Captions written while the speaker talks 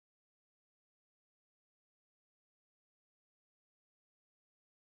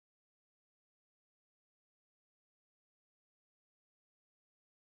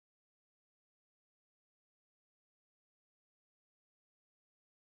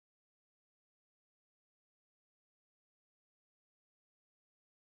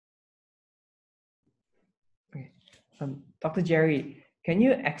Dr. Gerry, can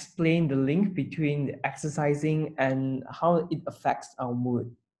you explain the link between exercising and how it affects our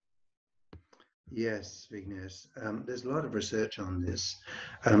mood? Yes, Vignes. There's a lot of research on this.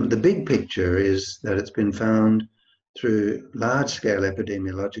 The big picture is that it's been found through large-scale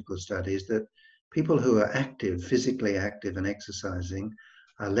epidemiological studies that people who are active, physically active and exercising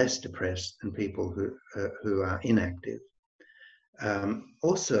are less depressed than people who are inactive.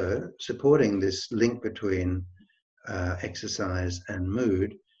 Also, supporting this link between exercise and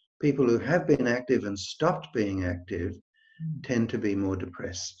mood, people who have been active and stopped being active tend to be more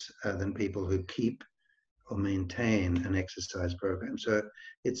depressed than people who keep or maintain an exercise program. So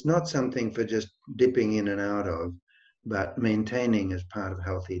it's not something for just dipping in and out of, but maintaining as part of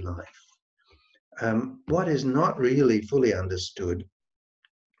healthy life. What is not really fully understood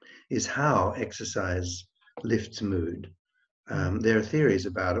is how exercise lifts mood. There are theories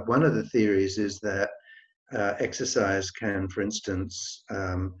about it. One of the theories is that exercise can, for instance,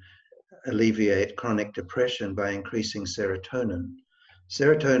 alleviate chronic depression by increasing serotonin.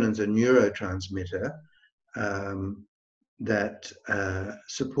 Serotonin is a neurotransmitter that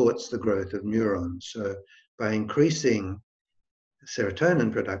supports the growth of neurons. So by increasing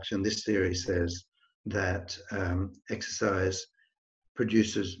serotonin production, this theory says that exercise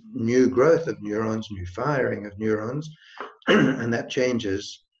produces new growth of neurons, new firing of neurons, and that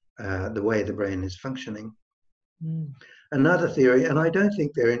changes the way the brain is functioning. Another theory, and I don't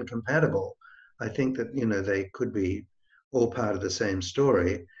think they're incompatible, I think that, you know, they could be all part of the same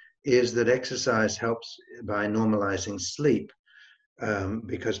story, is that exercise helps by normalizing sleep,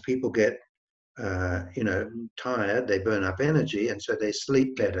 because people get, you know, tired, they burn up energy, and so they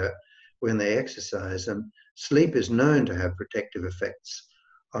sleep better when they exercise. And sleep is known to have protective effects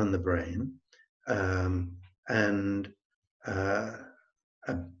on the brain. And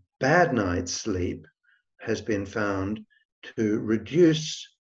a bad night's sleep has been found to reduce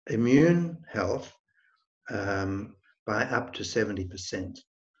immune health by up to 70%.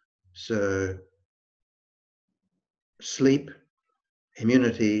 So sleep,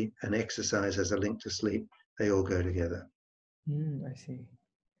 immunity, and exercise as a link to sleep, they all go together. I see.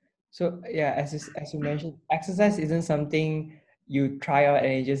 So yeah, as you mentioned, exercise isn't something you try out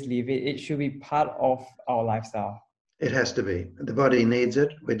and you just leave it. It should be part of our lifestyle. It has to be. The body needs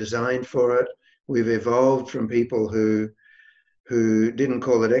it. We're designed for it. We've evolved from people who didn't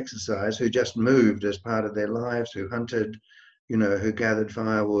call it exercise, who just moved as part of their lives, who hunted, you know, who gathered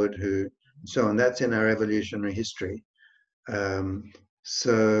firewood, who so on. That's in our evolutionary history.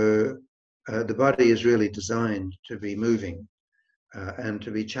 So the body is really designed to be moving and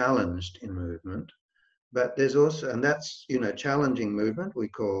to be challenged in movement. But there's also, and that's, you know, challenging movement we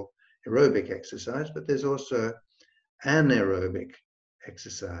call aerobic exercise, but there's also anaerobic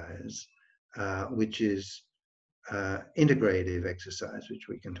exercise, which is integrative exercise, which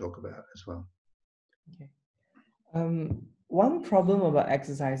we can talk about as well. Okay. One problem about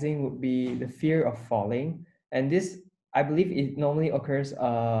exercising would be the fear of falling, and this, I believe, it normally occurs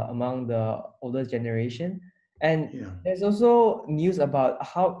among the older generation. And there's also news about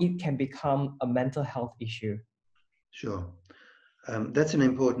how it can become a mental health issue. Sure. That's an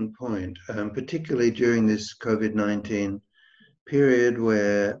important point, particularly during this COVID-19 period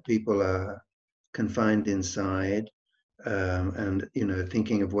where people are confined inside and, you know,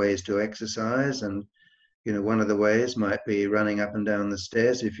 thinking of ways to exercise. And, you know, one of the ways might be running up and down the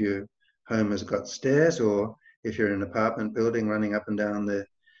stairs if your home has got stairs, or if you're in an apartment building, running up and down the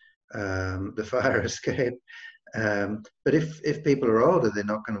fire escape. But if people are older, they're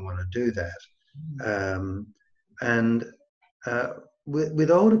not going to want to do that.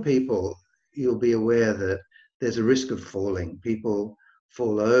 With older people, you'll be aware that there's a risk of falling. People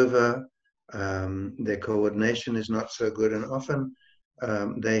fall over, their coordination is not so good, and often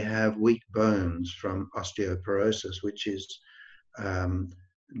they have weak bones from osteoporosis, which is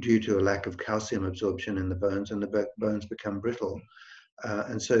due to a lack of calcium absorption in the bones, and the bones become brittle.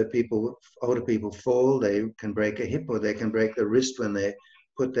 And so older people fall, they can break a hip, or they can break the wrist when they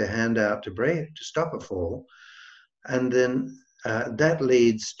put their hand out to stop a fall. And then that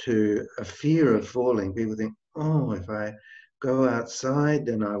leads to a fear of falling. People think, oh, if I go outside,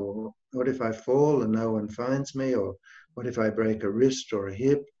 then what if I fall and no one finds me? Or what if I break a wrist or a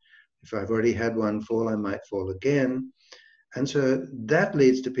hip? If I've already had one fall, I might fall again. And so that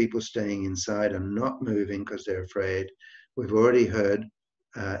leads to people staying inside and not moving because they're afraid. We've already heard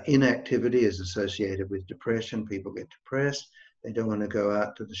inactivity is associated with depression. People get depressed. They don't want to go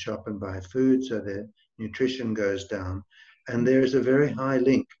out to the shop and buy food, so their nutrition goes down. And there is a very high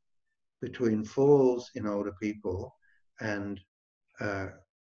link between falls in older people and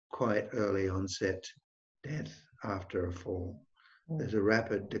quite early onset death after a fall. Oh. There's a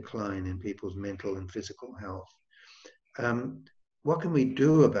rapid decline in people's mental and physical health. What can we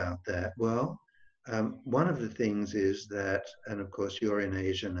do about that? Well, one of the things is that, and of course you're in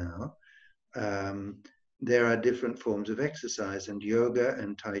Asia now, there are different forms of exercise, and yoga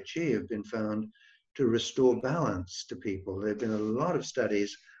and Tai Chi have been found to restore balance to people. There have been a lot of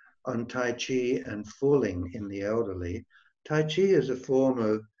studies on Tai Chi and falling in the elderly. Tai Chi is a form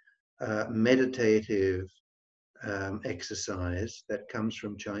of meditative exercise that comes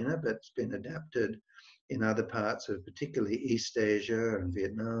from China, but it's been adapted in other parts of particularly East Asia and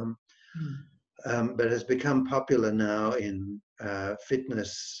Vietnam, but has become popular now in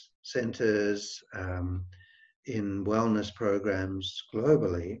fitness centers, in wellness programs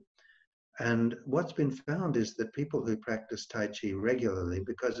globally. And what's been found is that people who practice Tai Chi regularly,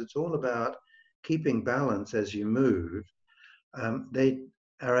 because it's all about keeping balance as you move, they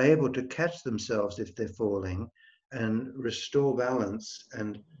are able to catch themselves if they're falling and restore balance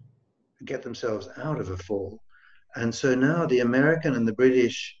and get themselves out of a fall. And so now the American and the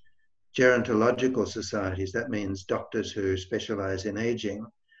British gerontological societies, that means doctors who specialize in aging,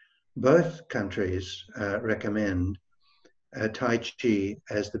 both countries recommend Tai Chi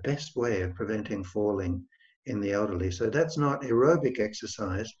as the best way of preventing falling in the elderly. So that's not aerobic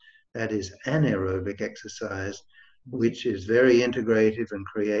exercise, that is anaerobic exercise, which is very integrative and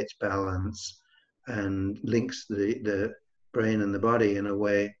creates balance and links the brain and the body in a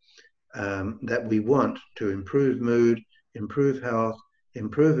way that we want to improve mood, improve health,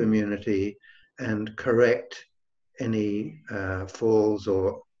 improve immunity, and correct any falls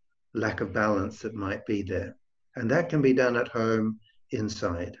or lack of balance that might be there. And that can be done at home,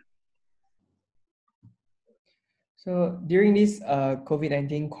 inside. So during this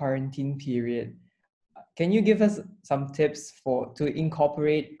COVID-19 quarantine period, can you give us some tips to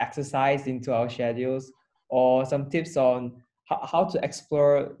incorporate exercise into our schedules, or some tips on how to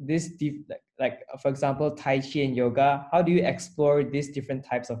explore this like for example, Tai Chi and yoga? How do you explore these different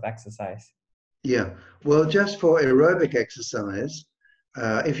types of exercise? Yeah, well, just for aerobic exercise,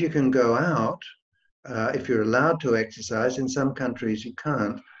 if you can go out, if you're allowed to exercise, in some countries you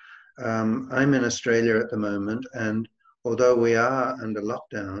can't. I'm in Australia at the moment, and although we are under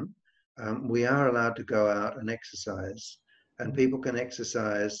lockdown, we are allowed to go out and exercise. And people can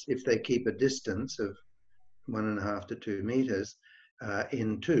exercise if they keep a distance of 1.5 to 2 meters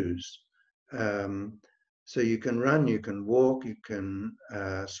in twos. So you can run, you can walk, you can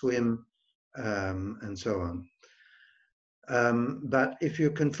swim, and so on. But if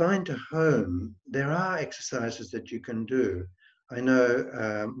you're confined to home, there are exercises that you can do. I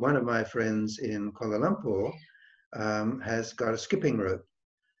know one of my friends in Kuala Lumpur has got a skipping rope,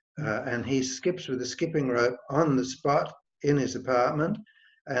 and he skips with a skipping rope on the spot in his apartment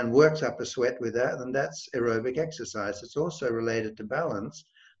and works up a sweat with that, and that's aerobic exercise. It's also related to balance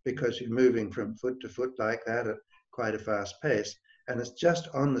because you're moving from foot to foot like that at quite a fast pace, and it's just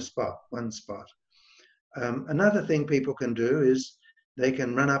on the spot, one spot. Another thing people can do is they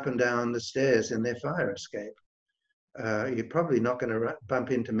can run up and down the stairs in their fire escape. You're probably not going to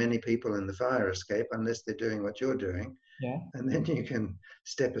bump into many people in the fire escape unless they're doing what you're doing. Yeah. And then you can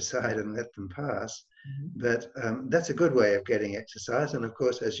step aside and let them pass. Mm-hmm. But that's a good way of getting exercise. And of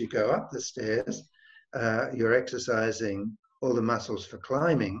course, as you go up the stairs, you're exercising all the muscles for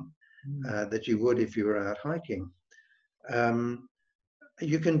climbing that you would if you were out hiking.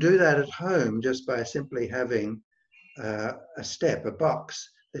 You can do that at home just by simply having a step, a box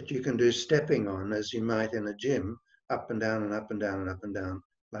that you can do stepping on as you might in a gym, up and down and up and down and up and down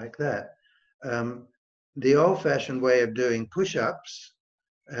like that. The old-fashioned way of doing push-ups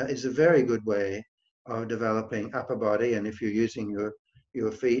is a very good way of developing upper body, and if you're using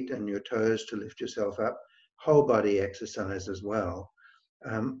your feet and your toes to lift yourself up, whole body exercise as well.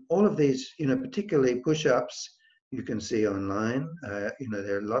 All of these, particularly push-ups, you can see online.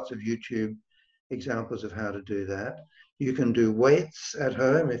 There are lots of YouTube examples of how to do that. You can do weights at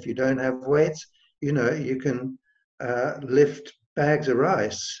home. If you don't have weights, you can lift bags of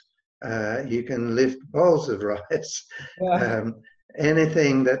rice. You can lift bowls of rice. Yeah.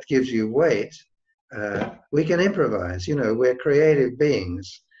 Anything that gives you weight, we can improvise. We're creative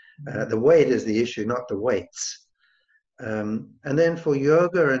beings. The weight is the issue, not the weights. And then for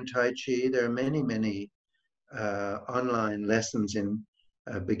yoga and Tai Chi, there are many, many online lessons in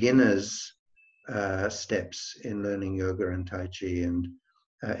beginners steps in learning yoga and Tai Chi, and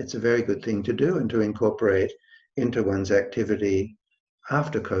it's a very good thing to do and to incorporate into one's activity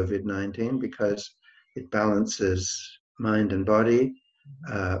after COVID-19 because it balances mind and body,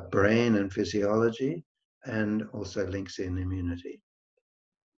 brain and physiology, and also links in immunity.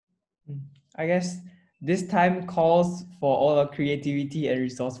 I guess this time calls for all our creativity and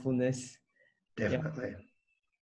resourcefulness. Yeah. Definitely.